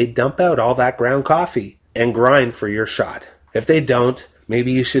demand that they dump out all that ground coffee and grind for your shot. If they don't,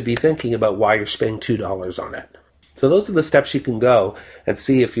 maybe you should be thinking about why you're spending $2 on it. So those are the steps you can go and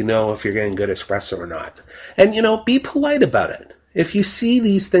see if you know if you're getting good espresso or not. And, be polite about it. If you see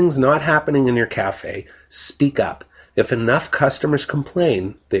these things not happening in your cafe, speak up. If enough customers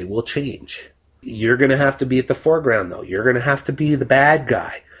complain, they will change. You're going to have to be at the foreground, though. You're going to have to be the bad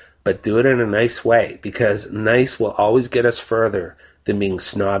guy, but do it in a nice way, because nice will always get us further than being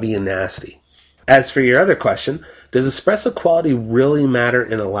snobby and nasty. As for your other question, does espresso quality really matter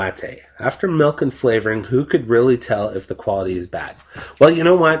in a latte? After milk and flavoring, who could really tell if the quality is bad? Well, you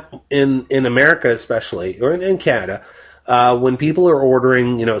know what? In America especially, or in Canada, when people are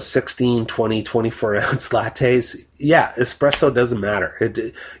ordering, 16, 20, 24-ounce lattes, yeah, espresso doesn't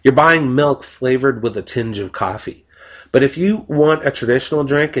matter. You're buying milk flavored with a tinge of coffee. But if you want a traditional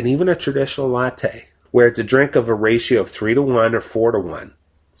drink, and even a traditional latte, where it's a drink of a ratio of 3-to-1 or 4-to-1,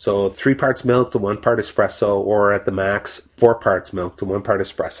 so 3 parts milk to 1 part espresso, or at the max, 4 parts milk to 1 part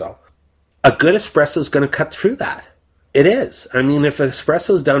espresso, a good espresso is going to cut through that. It is. I mean, if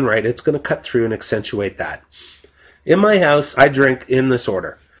espresso's done right, it's going to cut through and accentuate that. In my house, I drink in this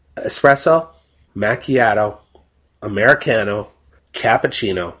order: espresso, macchiato, Americano,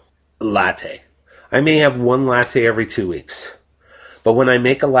 cappuccino, latte. I may have one latte every 2 weeks. But when I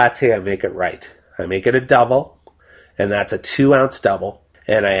make a latte, I make it right. I make it a double, and that's a 2-ounce double,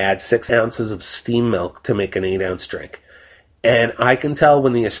 and I add 6 ounces of steamed milk to make an 8-ounce drink. And I can tell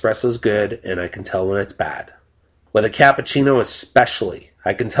when the espresso's good, and I can tell when it's bad. With a cappuccino especially,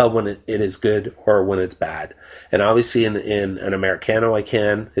 I can tell when it is good or when it's bad. And obviously in an Americano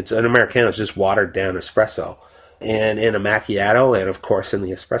an Americano is just watered down espresso. And in a macchiato, and of course in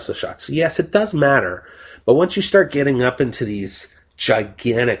the espresso shot. So yes, it does matter. But once you start getting up into these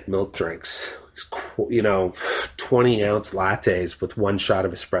gigantic milk drinks, 20-ounce lattes with 1 shot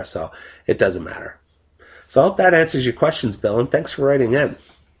of espresso, it doesn't matter. So I hope that answers your questions, Bill, and thanks for writing in.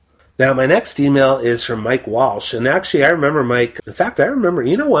 Now, my next email is from Mike Walsh, and actually I remember Mike. In fact,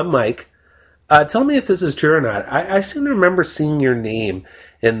 you know what, Mike? Tell me if this is true or not. I seem to remember seeing your name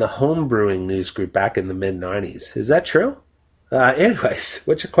in the home brewing news group back in the mid-90s. Is that true? Anyways,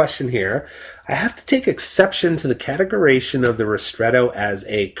 what's your question here? I have to take exception to the categorization of the Ristretto as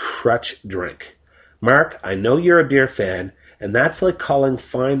a crutch drink. Mark, I know you're a beer fan, and that's like calling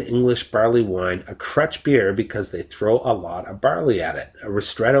fine English barley wine a crutch beer because they throw a lot of barley at it. A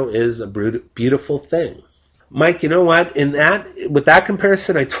Ristretto is a beautiful thing. Mike, you know what? With that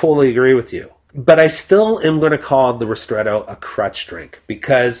comparison, I totally agree with you. But I still am going to call the Ristretto a crutch drink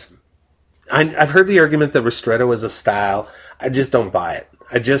because I've heard the argument that Ristretto is a style. I just don't buy it.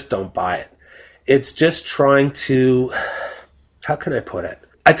 It's just trying to, how can I put it?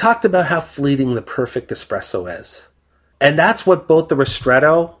 I talked about how fleeting the perfect espresso is. And that's what both the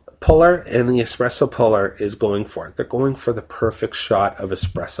Ristretto puller and the espresso puller is going for. They're going for the perfect shot of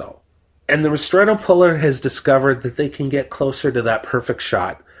espresso. And the Ristretto puller has discovered that they can get closer to that perfect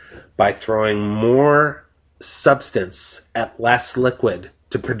shot by throwing more substance at less liquid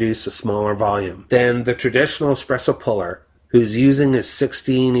to produce a smaller volume than the traditional espresso puller, who's using his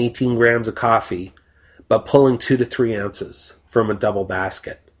 16, 18 grams of coffee, but pulling 2 to 3 ounces from a double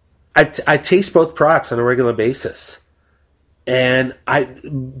basket. I taste both products on a regular basis. And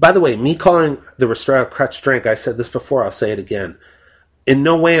by the way, me calling the Ristretto crutch drink, I said this before, I'll say it again. In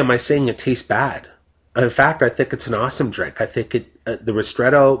no way am I saying it tastes bad. In fact, I think it's an awesome drink. I think the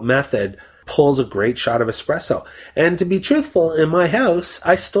Ristretto method pulls a great shot of espresso. And to be truthful, in my house,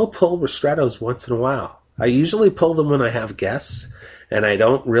 I still pull Ristrettos once in a while. I usually pull them when I have guests, and I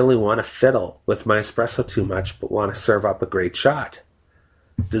don't really want to fiddle with my espresso too much, but want to serve up a great shot.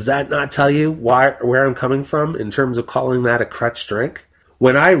 Does that not tell you where I'm coming from in terms of calling that a crutch drink?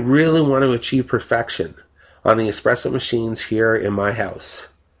 When I really want to achieve perfection on the espresso machines here in my house,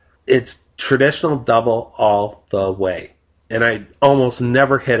 it's traditional double all the way. And I almost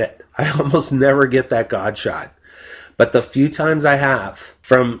never hit it. I almost never get that God shot. But the few times I have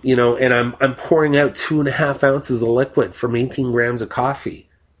and I'm pouring out 2.5 ounces of liquid from 18 grams of coffee,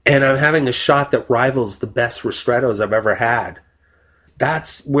 and I'm having a shot that rivals the best Ristrettos I've ever had.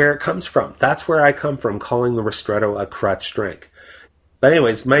 That's where it comes from. That's where I come from, calling the Ristretto a crutch drink. But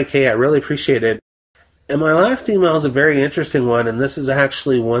anyways, Mike, hey, I really appreciate it. And my last email is a very interesting one, and this is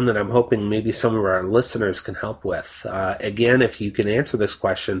actually one that I'm hoping maybe some of our listeners can help with. Again, if you can answer this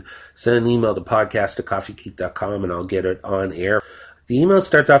question, send an email to podcast@coffeegeek.com, and I'll get it on air. The email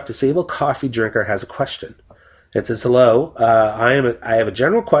starts off, Disabled Coffee Drinker has a question. It says, hello, I have a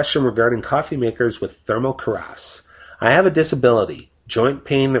general question regarding coffee makers with thermal carafes. I have a disability, joint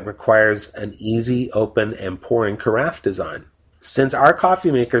pain that requires an easy, open, and pouring carafe design. Since our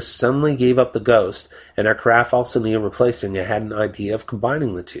coffee maker suddenly gave up the ghost and our carafe also needed replacing, I had an idea of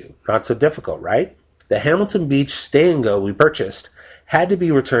combining the two. Not so difficult, right? The Hamilton Beach Stay and Go we purchased had to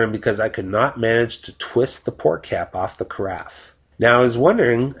be returned because I could not manage to twist the port cap off the carafe. Now, I was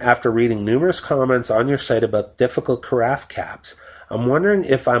wondering, after reading numerous comments on your site about difficult carafe caps, I'm wondering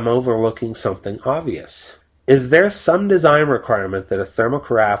if I'm overlooking something obvious. Is there some design requirement that a thermal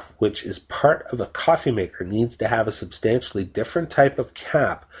carafe, which is part of a coffee maker, needs to have a substantially different type of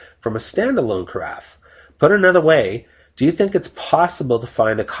cap from a standalone carafe? Put another way, do you think it's possible to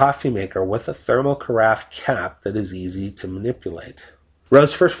find a coffee maker with a thermal carafe cap that is easy to manipulate?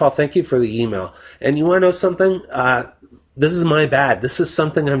 Rose, first of all, thank you for the email. And you want to know something? This is my bad. This is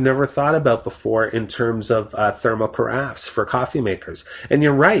something I've never thought about before in terms of thermal carafes for coffee makers. And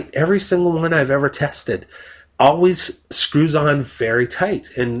you're right. Every single one I've ever tested always screws on very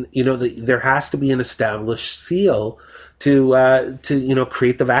tight. And, there has to be an established seal to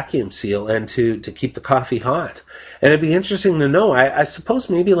create the vacuum seal and to keep the coffee hot. And it'd be interesting to know, I suppose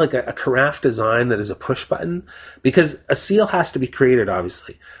maybe like a carafe design that is a push button, because a seal has to be created,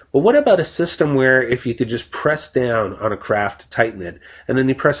 obviously. But what about a system where if you could just press down on a carafe to tighten it, and then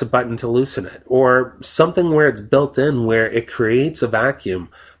you press a button to loosen it? Or something where it's built in where it creates a vacuum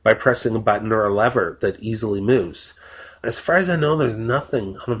by pressing a button or a lever that easily moves. As far as I know, there's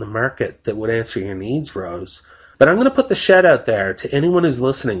nothing on the market that would answer your needs, Rose. But I'm going to put the shed out there to anyone who's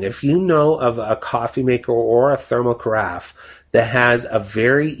listening. If you know of a coffee maker or a thermal carafe that has a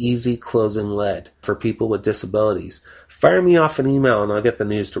very easy closing lid for people with disabilities, fire me off an email and I'll get the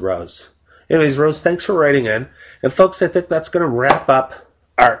news to Rose. Anyways, Rose, thanks for writing in. And folks, I think that's going to wrap up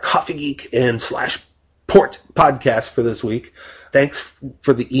our Coffee Geek and /Port podcast for this week. Thanks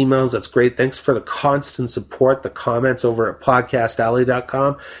for the emails. That's great. Thanks for the constant support, the comments over at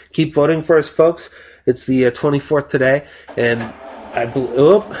podcastalley.com. Keep voting for us, folks. It's the 24th today, and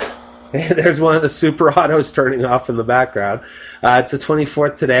there's one of the super autos turning off in the background. It's the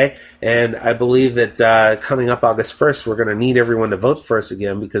 24th today, and I believe that coming up August 1st, we're going to need everyone to vote for us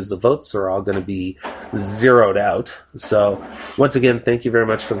again because the votes are all going to be zeroed out. So once again, thank you very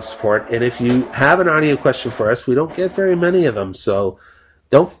much for the support. And if you have an audio question for us, we don't get very many of them, so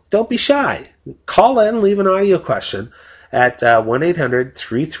don't be shy. Call in, leave an audio question at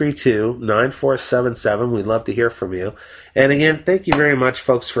 1-800-332-9477. We'd love to hear from you. And again, thank you very much,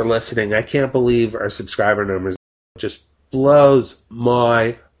 folks, for listening. I can't believe our subscriber numbers. Just blows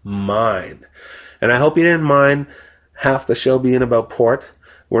my mind. And I hope you didn't mind half the show being about port.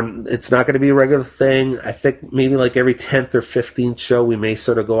 It's not going to be a regular thing. I think maybe like every 10th or 15th show, we may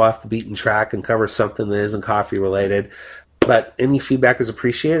sort of go off the beaten track and cover something that isn't coffee related. But any feedback is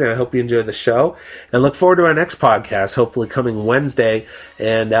appreciated, and I hope you enjoyed the show. And look forward to our next podcast, hopefully coming Wednesday.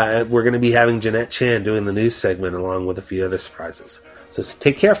 And we're going to be having Jeanette Chan doing the news segment along with a few other surprises. So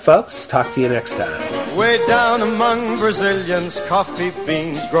take care, folks. Talk to you next time. Way down among Brazilians, coffee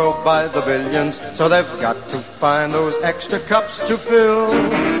beans grow by the billions, so they've got to find those extra cups to fill.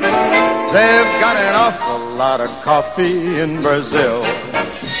 They've got an awful lot of coffee in Brazil.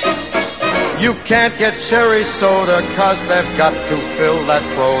 You can't get cherry soda, 'cause they've got to fill that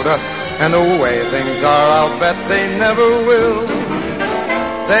quota. And the way things are, I'll bet they never will.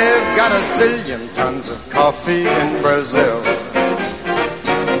 They've got a zillion tons of coffee in Brazil.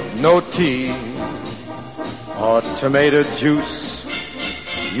 No tea or tomato juice,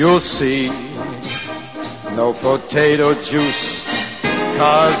 you'll see. No potato juice,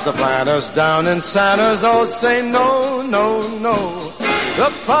 'cause the planters down in Santa's all say no, no, no. The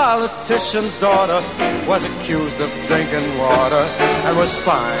politician's daughter was accused of drinking water and was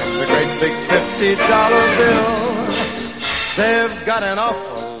fined a great big $50 bill. They've got an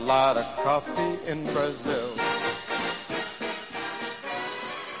awful lot of coffee in Brazil.